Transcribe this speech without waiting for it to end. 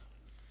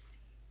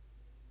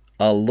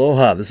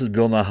Aloha, this is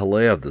Bill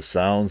Nahalea of the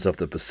Sounds of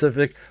the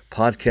Pacific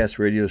podcast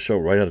radio show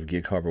right out of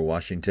Gig Harbor,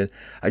 Washington.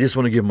 I just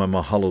want to give my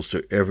mahalos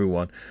to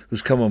everyone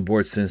who's come on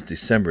board since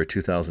December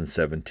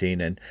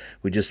 2017, and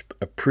we just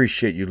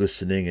appreciate you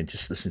listening and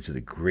just listening to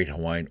the great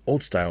Hawaiian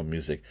old-style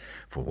music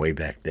from way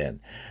back then.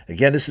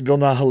 Again, this is Bill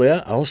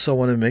Nahalea. I also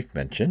want to make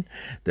mention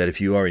that if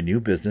you are a new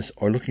business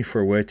or looking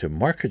for a way to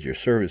market your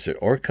service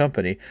or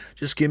company,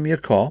 just give me a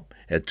call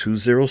at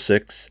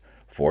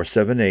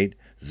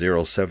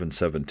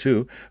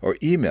 206-478-0772 or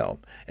email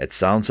at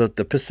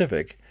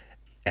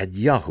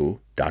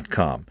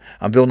soundsofthepacific@yahoo.com.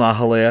 I'm Bill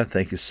Nahalea.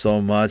 Thank you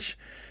so much.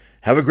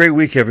 Have a great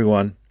week,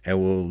 everyone,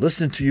 and we'll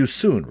listen to you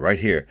soon right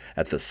here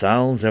at the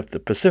Sounds of the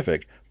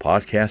Pacific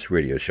podcast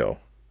radio show.